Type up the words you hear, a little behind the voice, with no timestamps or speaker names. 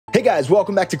guys,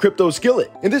 welcome back to Crypto Skillet.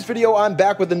 In this video, I'm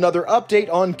back with another update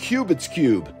on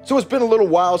QubitsCube. So it's been a little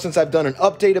while since I've done an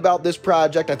update about this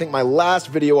project. I think my last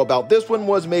video about this one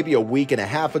was maybe a week and a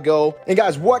half ago. And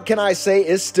guys, what can I say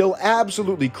is still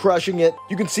absolutely crushing it.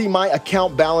 You can see my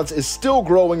account balance is still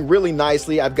growing really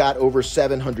nicely. I've got over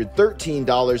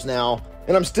 $713 now.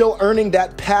 And I'm still earning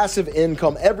that passive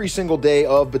income every single day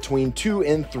of between 2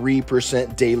 and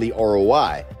 3% daily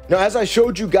ROI. Now, as I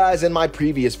showed you guys in my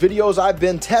previous videos, I've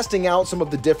been testing out some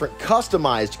of the different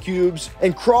customized cubes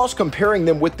and cross-comparing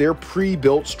them with their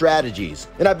pre-built strategies.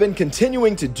 And I've been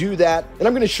continuing to do that, and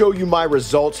I'm going to show you my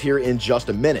results here in just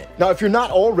a minute. Now, if you're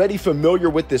not already familiar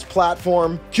with this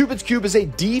platform, QubitsCube is a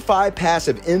DeFi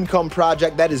passive income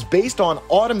project that is based on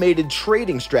automated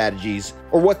trading strategies,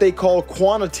 or what they call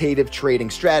quantitative trading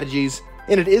strategies.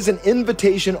 And it is an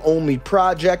invitation-only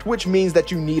project, which means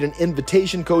that you need an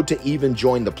invitation code to even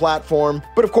join the platform.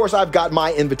 But of course, I've got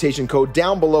my invitation code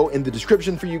down below in the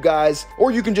description for you guys,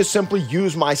 or you can just simply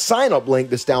use my sign-up link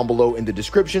that's down below in the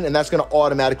description, and that's going to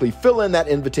automatically fill in that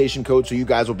invitation code so you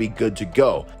guys will be good to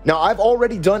go. Now, I've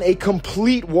already done a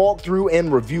complete walkthrough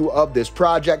and review of this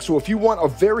project, so if you want a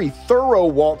very thorough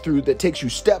walkthrough that takes you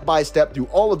step by step through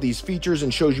all of these features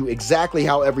and shows you exactly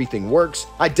how everything works,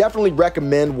 I definitely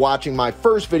recommend watching my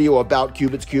first video about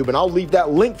QubitsCube, and I'll leave that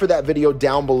link for that video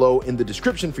down below in the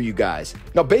description for you guys.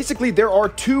 Now, basically, there are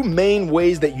two main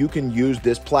ways that you can use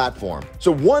this platform.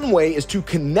 So one way is to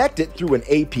connect it through an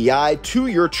API to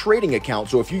your trading account.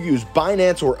 So if you use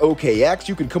Binance or OKX,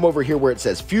 you can come over here where it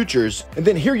says futures, and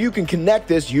then here you can connect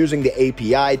this using the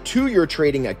API to your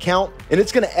trading account, and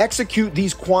it's going to execute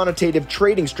these quantitative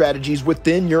trading strategies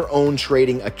within your own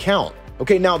trading account.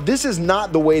 Okay, now this is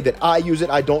not the way that I use it.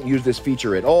 I don't use this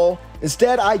feature at all.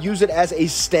 Instead, I use it as a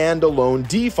standalone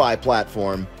DeFi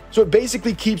platform. So it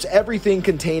basically keeps everything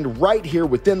contained right here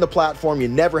within the platform. You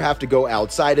never have to go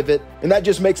outside of it. And that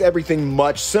just makes everything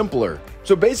much simpler.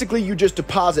 So basically, you just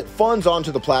deposit funds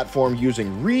onto the platform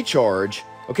using Recharge.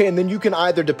 Okay, and then you can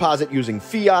either deposit using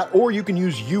fiat or you can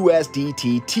use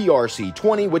USDT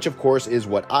TRC-20, which of course is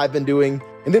what I've been doing.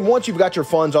 And then once you've got your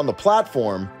funds on the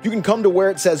platform, you can come to where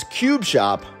it says Cube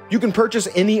Shop. You can purchase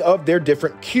any of their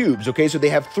different cubes, okay? So they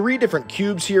have 3 different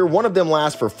cubes here. One of them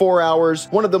lasts for 4 hours,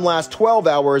 one of them lasts 12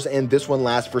 hours, and this one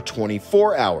lasts for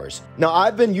 24 hours. Now,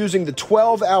 I've been using the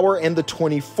 12-hour and the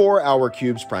 24-hour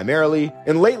cubes primarily,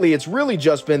 and lately it's really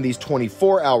just been these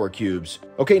 24-hour cubes.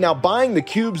 Okay, now buying the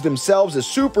cubes themselves is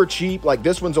super cheap. Like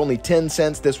this one's only 10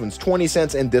 cents, this one's 20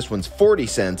 cents, and this one's 40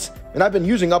 cents. And I've been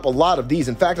using up a lot of these.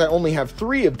 In fact, I only have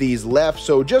 3 of these left.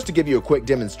 So just to give you a quick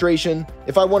demonstration,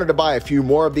 if I wanted to buy a few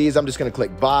more of these, I'm just going to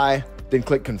click buy, then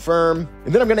click confirm,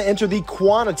 and then I'm going to enter the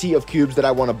quantity of cubes that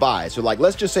I want to buy. So like,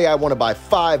 let's just say I want to buy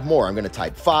 5 more. I'm going to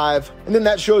type 5, and then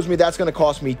that shows me that's going to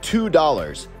cost me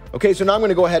 $2. Okay, so now I'm going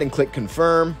to go ahead and click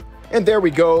confirm, and there we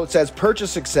go. It says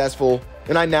purchase successful,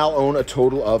 and I now own a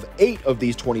total of 8 of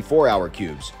these 24-hour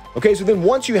cubes. Okay, so then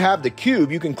once you have the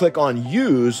cube, you can click on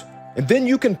use, and then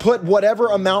you can put whatever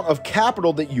amount of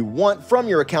capital that you want from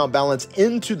your account balance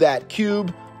into that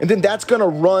cube, and then that's going to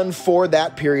run for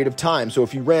that period of time. So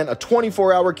if you ran a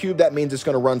 24-hour cube, that means it's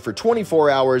going to run for 24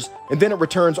 hours, and then it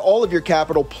returns all of your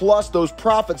capital plus those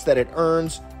profits that it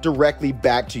earns directly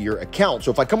back to your account. So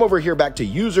if I come over here back to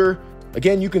user,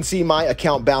 again, you can see my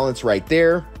account balance right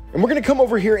there. And we're going to come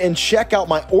over here and check out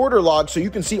my order log so you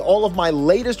can see all of my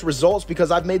latest results because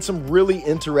I've made some really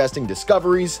interesting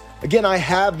discoveries. Again, I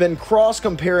have been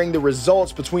cross-comparing the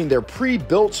results between their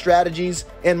pre-built strategies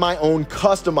and my own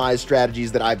customized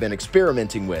strategies that I've been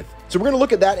experimenting with. So we're going to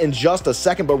look at that in just a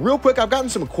second, but real quick, I've gotten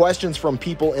some questions from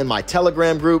people in my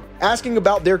Telegram group asking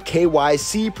about their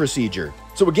KYC procedure.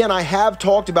 So again, I have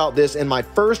talked about this in my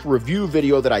first review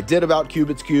video that I did about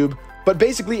QubitsCube. But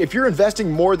basically, if you're investing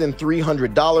more than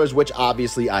 $300, which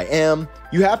obviously I am,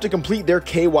 you have to complete their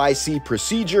KYC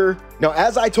procedure. Now,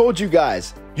 as I told you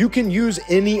guys, you can use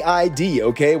any ID,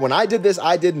 okay? When I did this,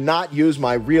 I did not use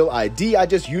my real ID. I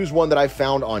just used one that I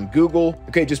found on Google.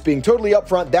 Okay, just being totally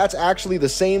upfront, that's actually the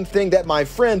same thing that my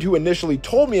friend who initially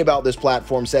told me about this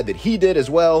platform said that he did as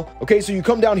well. Okay, so you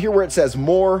come down here where it says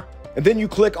more, and then you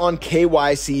click on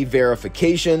KYC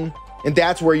verification. And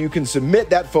that's where you can submit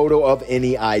that photo of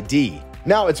any ID.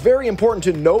 Now, it's very important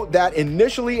to note that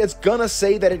initially it's gonna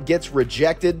say that it gets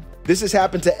rejected. This has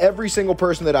happened to every single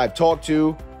person that I've talked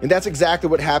to, and that's exactly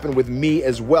what happened with me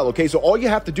as well. Okay, so all you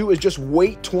have to do is just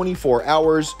wait 24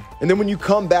 hours, and then when you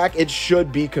come back, it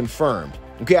should be confirmed.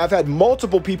 Okay, I've had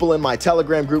multiple people in my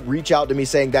Telegram group reach out to me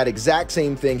saying that exact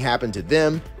same thing happened to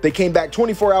them. They came back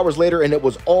 24 hours later and it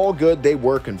was all good. They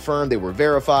were confirmed, they were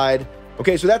verified.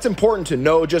 Okay, so that's important to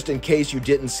know just in case you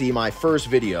didn't see my first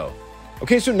video.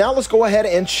 Okay, so now let's go ahead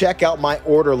and check out my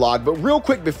order log. But real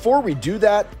quick, before we do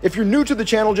that, if you're new to the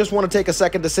channel, just want to take a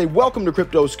second to say welcome to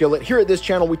Crypto Skillet. Here at this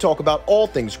channel, we talk about all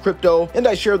things crypto, and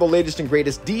I share the latest and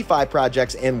greatest DeFi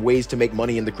projects and ways to make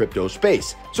money in the crypto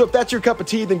space. So if that's your cup of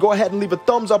tea, then go ahead and leave a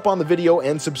thumbs up on the video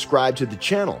and subscribe to the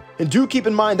channel. And do keep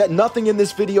in mind that nothing in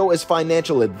this video is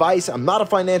financial advice. I'm not a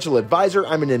financial advisor.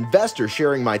 I'm an investor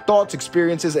sharing my thoughts,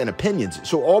 experiences, and opinions.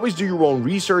 So always do your own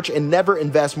research and never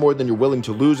invest more than you're willing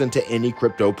to lose into any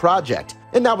crypto project.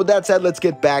 And now with that said, let's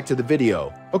get back to the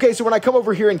video. Okay, so when I come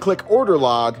over here and click order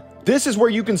log, this is where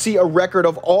you can see a record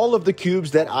of all of the cubes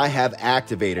that I have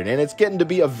activated, and it's getting to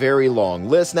be a very long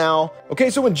list now. Okay,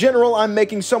 so in general, I'm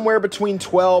making somewhere between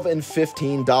 $12 and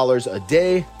 $15 a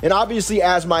day. And obviously,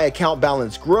 as my account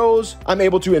balance grows, I'm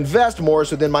able to invest more,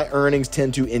 so then my earnings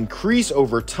tend to increase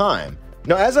over time.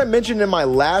 Now, as I mentioned in my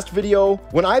last video,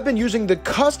 when I've been using the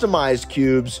customized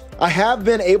cubes, I have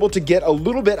been able to get a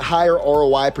little bit higher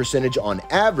ROI percentage on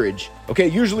average. Okay,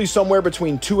 usually somewhere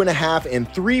between 2.5% and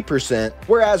 3%,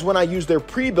 whereas when I use their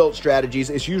pre-built strategies,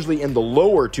 it's usually in the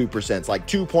lower 2%, like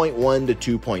 2.1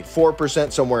 to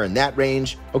 2.4%, somewhere in that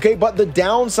range. Okay, but the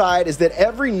downside is that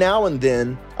every now and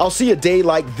then, I'll see a day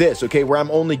like this, okay, where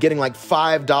I'm only getting like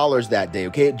 $5 that day,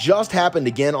 okay? It just happened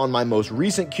again on my most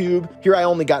recent cube. Here I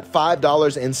only got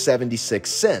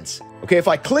 $5.76. Okay, if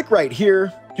I click right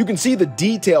here, you can see the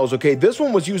details, okay? This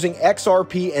one was using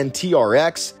XRP and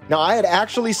TRX. Now, I had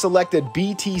actually selected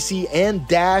BTC and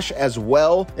Dash as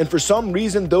well, and for some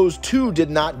reason, those two did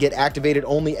not get activated,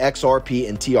 only XRP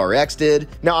and TRX did.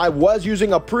 Now, I was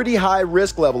using a pretty high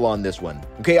risk level on this one,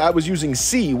 okay? I was using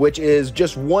C, which is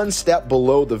just one step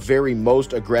below the very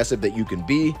most aggressive that you can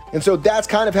be, and so that's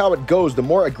kind of how it goes. The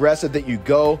more aggressive that you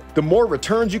go, the more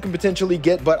returns you can potentially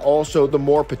get, but also the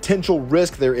more potential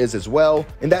risk there is as well,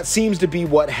 and that seems to be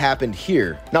what happened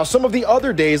here. Now, some of the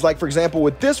other days, like for example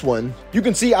with this one, you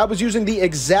can see I was using the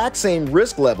exact same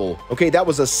risk level. Okay, that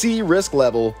was a C risk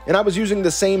level, and I was using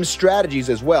the same strategies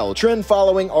as well, trend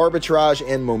following, arbitrage,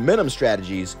 and momentum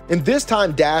strategies. And this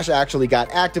time Dash actually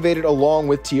got activated along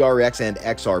with TRX and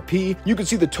XRP. You can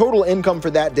see the total income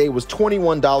for that day was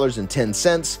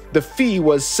 $21.10. The fee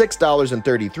was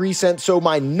 $6.33, so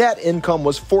my net income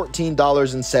was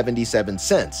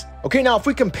 $14.77. Okay, now if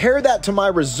we compare that to my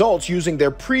results using their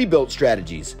pre-built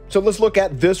strategies, so let's look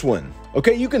at this one.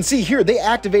 Okay, you can see here they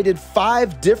activated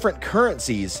 5 different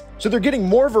currencies, so they're getting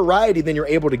more variety than you're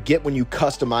able to get when you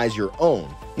customize your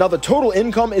own. Now, the total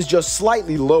income is just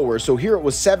slightly lower, so here it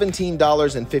was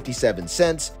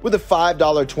 $17.57 with a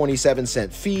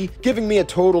 $5.27 fee, giving me a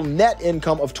total net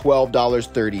income of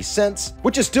 $12.30,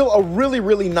 which is still a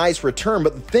really nice return.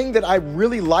 But the thing that I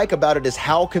really like about it is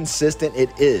how consistent it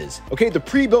is. Okay, the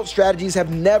pre-built strategies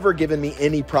have never given me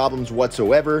any problems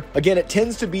whatsoever. Again, it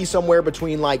tends to be somewhere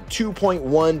between like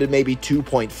 2.1 to maybe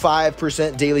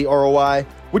 2.5% daily ROI,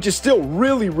 which is still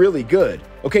really good.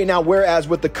 Okay, now whereas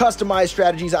with the customized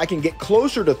strategies, I can get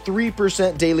closer to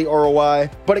 3% daily ROI,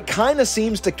 but it kind of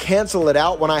seems to cancel it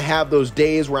out when I have those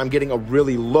days where I'm getting a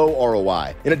really low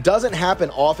ROI. And it doesn't happen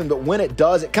often, but when it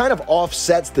does, it kind of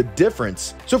offsets the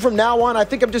difference. So from now on, I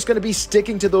think I'm just gonna be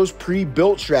sticking to those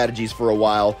pre-built strategies for a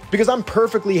while, because I'm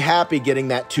perfectly happy getting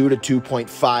that 2 to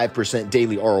 2.5%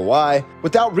 daily ROI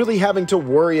without really having to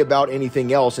worry about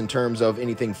anything else in terms of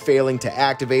anything failing to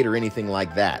activate or anything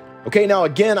like that. Okay, now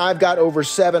again, I've got over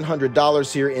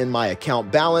 $700 here in my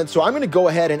account balance, so I'm gonna go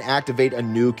ahead and activate a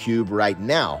new cube right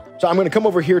now. So I'm gonna come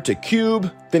over here to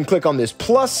Cube, then click on this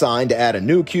plus sign to add a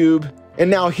new cube.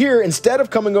 And now here, instead of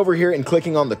coming over here and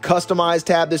clicking on the Customize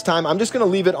tab this time, I'm just gonna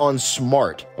leave it on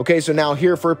Smart. Okay, so now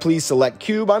here for Please Select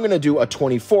Cube, I'm gonna do a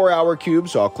 24-hour cube,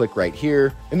 so I'll click right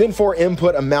here. And then for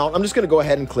Input Amount, I'm just gonna go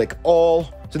ahead and click All.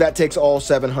 So that takes all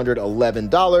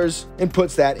 $711 and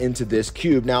puts that into this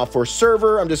cube. Now for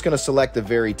server, I'm just gonna select the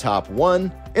very top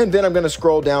one, and then I'm gonna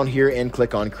scroll down here and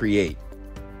click on Create.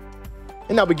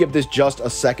 And now we give this just a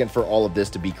second for all of this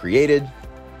to be created.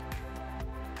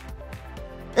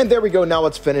 And there we go, now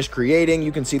it's finished creating.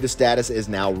 You can see the status is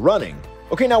now running.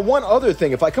 Okay, now one other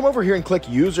thing, if I come over here and click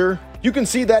user, you can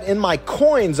see that in my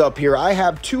coins up here, I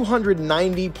have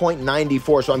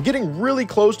 290.94. So I'm getting really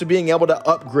close to being able to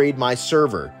upgrade my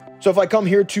server. So if I come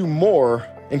here to more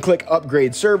and click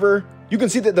upgrade server, you can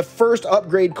see that the first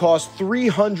upgrade costs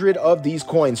 300 of these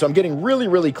coins. So I'm getting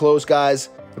really close, guys.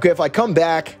 Okay, if I come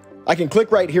back, I can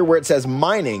click right here where it says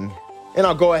mining, and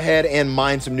I'll go ahead and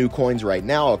mine some new coins right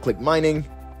now. I'll click mining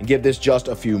and give this just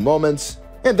a few moments.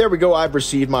 And there we go, I've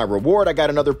received my reward. I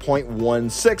got another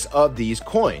 0.16 of these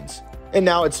coins. And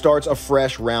now it starts a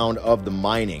fresh round of the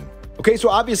mining. Okay, so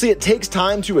obviously it takes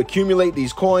time to accumulate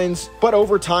these coins, but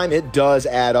over time it does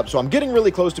add up. So I'm getting really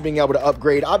close to being able to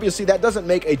upgrade. Obviously that doesn't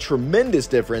make a tremendous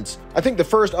difference. I think the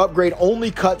first upgrade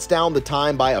only cuts down the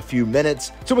time by a few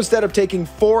minutes. So instead of taking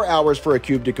 4 hours for a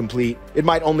cube to complete, it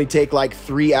might only take like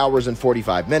 3 hours and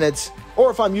 45 minutes.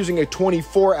 Or if I'm using a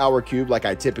 24-hour cube like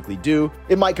I typically do,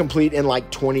 it might complete in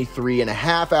like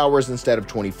 23.5 hours instead of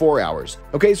 24 hours.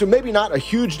 Okay, so maybe not a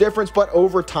huge difference, but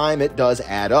over time it does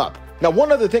add up. Now,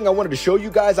 one other thing I wanted to show you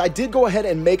guys, I did go ahead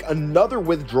and make another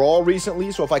withdrawal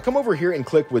recently. So if I come over here and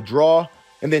click withdraw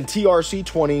and then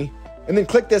TRC-20, and then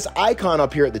click this icon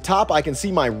up here at the top, I can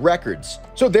see my records.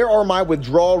 So there are my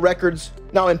withdrawal records.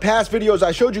 Now, in past videos,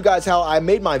 I showed you guys how I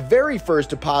made my very first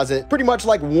deposit pretty much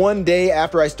like 1 day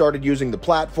after I started using the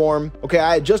platform. Okay,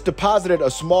 I had just deposited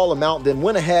a small amount, then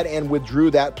went ahead and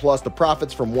withdrew that plus the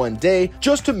profits from 1 day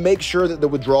just to make sure that the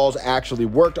withdrawals actually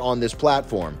worked on this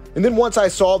platform. And then once I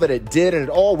saw that it did and it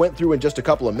all went through in just a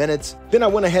couple of minutes, then I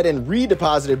went ahead and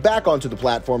redeposited back onto the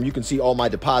platform. You can see all my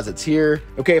deposits here.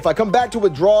 Okay, if I come back to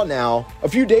withdraw now, a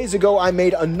few days ago, I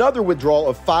made another withdrawal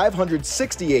of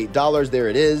 $568. There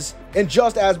it is. And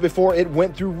just as before, it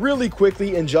went through really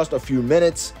quickly in just a few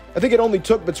minutes. I think it only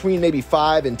took between maybe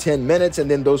 5 and 10 minutes,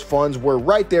 and then those funds were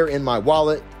right there in my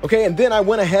wallet. Okay, and then I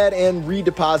went ahead and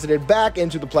redeposited back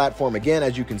into the platform again,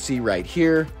 as you can see right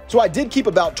here. So I did keep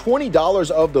about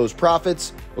 $20 of those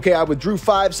profits. Okay, I withdrew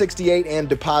 $568 and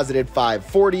deposited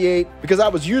 $548 because I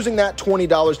was using that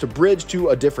 $20 to bridge to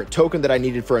a different token that I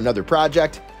needed for another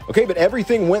project. Okay, but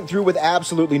everything went through with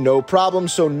absolutely no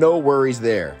problems, so no worries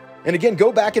there. And again,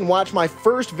 go back and watch my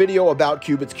first video about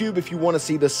QubitsCube if you want to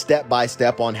see the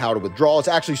step-by-step on how to withdraw. It's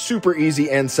actually super easy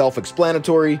and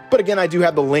self-explanatory. But again, I do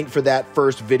have the link for that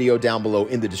first video down below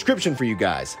in the description for you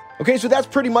guys. Okay, so that's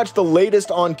pretty much the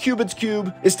latest on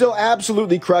QubitsCube. It's still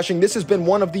absolutely crushing. This has been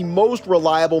one of the most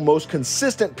reliable, most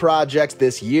consistent projects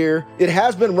this year. It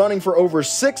has been running for over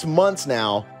 6 months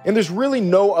now, and there's really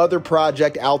no other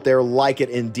project out there like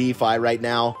it in DeFi right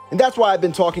now. And that's why I've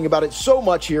been talking about it so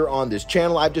much here on this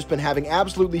channel. I've just been having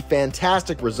absolutely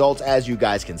fantastic results, as you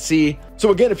guys can see.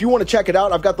 So again, if you want to check it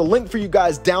out, I've got the link for you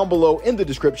guys down below in the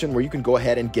description where you can go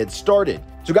ahead and get started.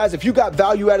 So guys, if you got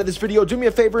value out of this video, do me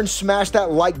a favor and smash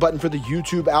that like button for the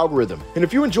YouTube algorithm. And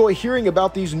if you enjoy hearing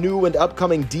about these new and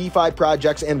upcoming DeFi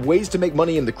projects and ways to make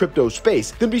money in the crypto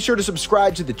space, then be sure to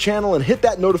subscribe to the channel and hit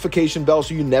that notification bell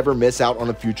so you never miss out on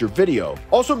a future video.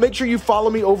 Also, make sure you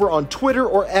follow me over on Twitter,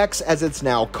 or X as it's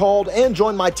now called, and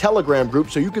join my Telegram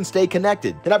group so you can stay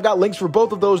connected. And I've got links for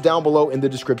both of those down below in the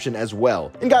description as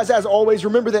well. And guys, as always,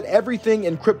 remember that everything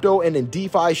in crypto and in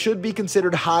DeFi should be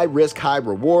considered high risk, high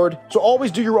reward. So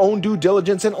always do your own due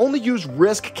diligence and only use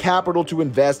risk capital to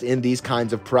invest in these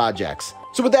kinds of projects.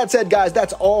 So with that said, guys,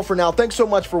 that's all for now. Thanks so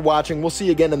much for watching. We'll see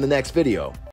you again in the next video.